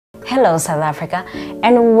Hello South Africa,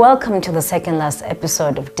 and welcome to the second last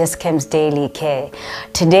episode of Dis-Chem's Daily Care.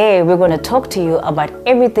 Today we're going to talk to you about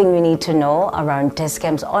everything you need to know around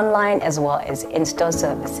Dis-Chem's online as well as in-store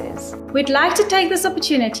services. We'd like to take this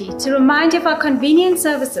opportunity to remind you of our convenient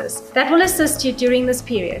services that will assist you during this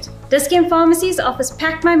period. Dis-Chem Pharmacies offers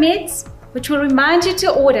Pack My Meds, which will remind you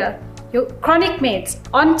to order your chronic meds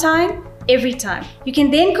on time, every time. You can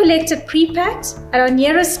then collect it pre-packed at our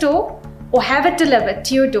nearest store or have it delivered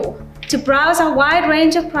to your door. To browse our wide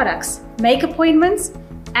range of products, make appointments,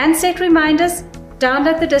 and set reminders,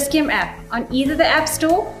 download the Dis-Chem app on either the App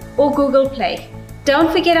Store or Google Play.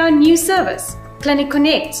 Don't forget our new service, Clinic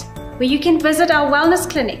Connect, where you can visit our wellness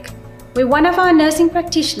clinic, where one of our nursing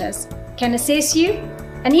practitioners can assess you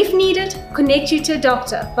and, if needed, connect you to a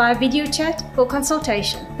doctor via video chat for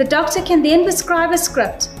consultation. The doctor can then prescribe a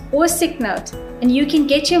script or a sick note, and you can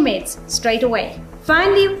get your meds straight away.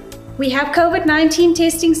 Finally, we have COVID-19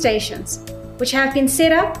 testing stations, which have been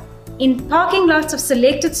set up in parking lots of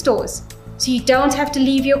selected stores, so you don't have to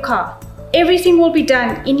leave your car. Everything will be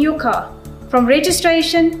done in your car, from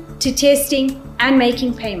registration to testing and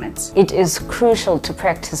making payments. It is crucial to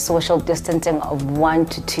practice social distancing of 1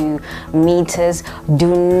 to 2 meters.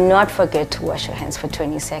 Do not forget to wash your hands for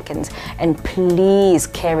 20 seconds, and please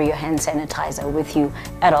carry your hand sanitizer with you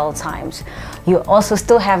at all times. You also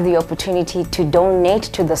still have the opportunity to donate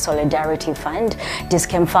to the Solidarity Fund.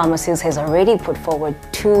 Dis-Chem Pharmacies has already put forward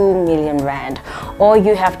 2 million rand. All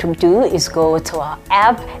you have to do is go to our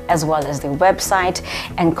app as well as the website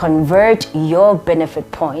and convert your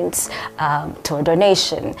benefit points to a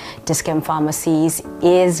donation. Dis-Chem Pharmacies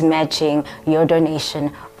is matching your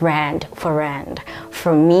donation rand for rand.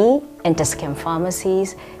 From me and Dis-Chem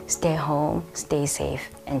Pharmacies, stay home, stay safe,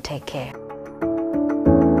 and take care.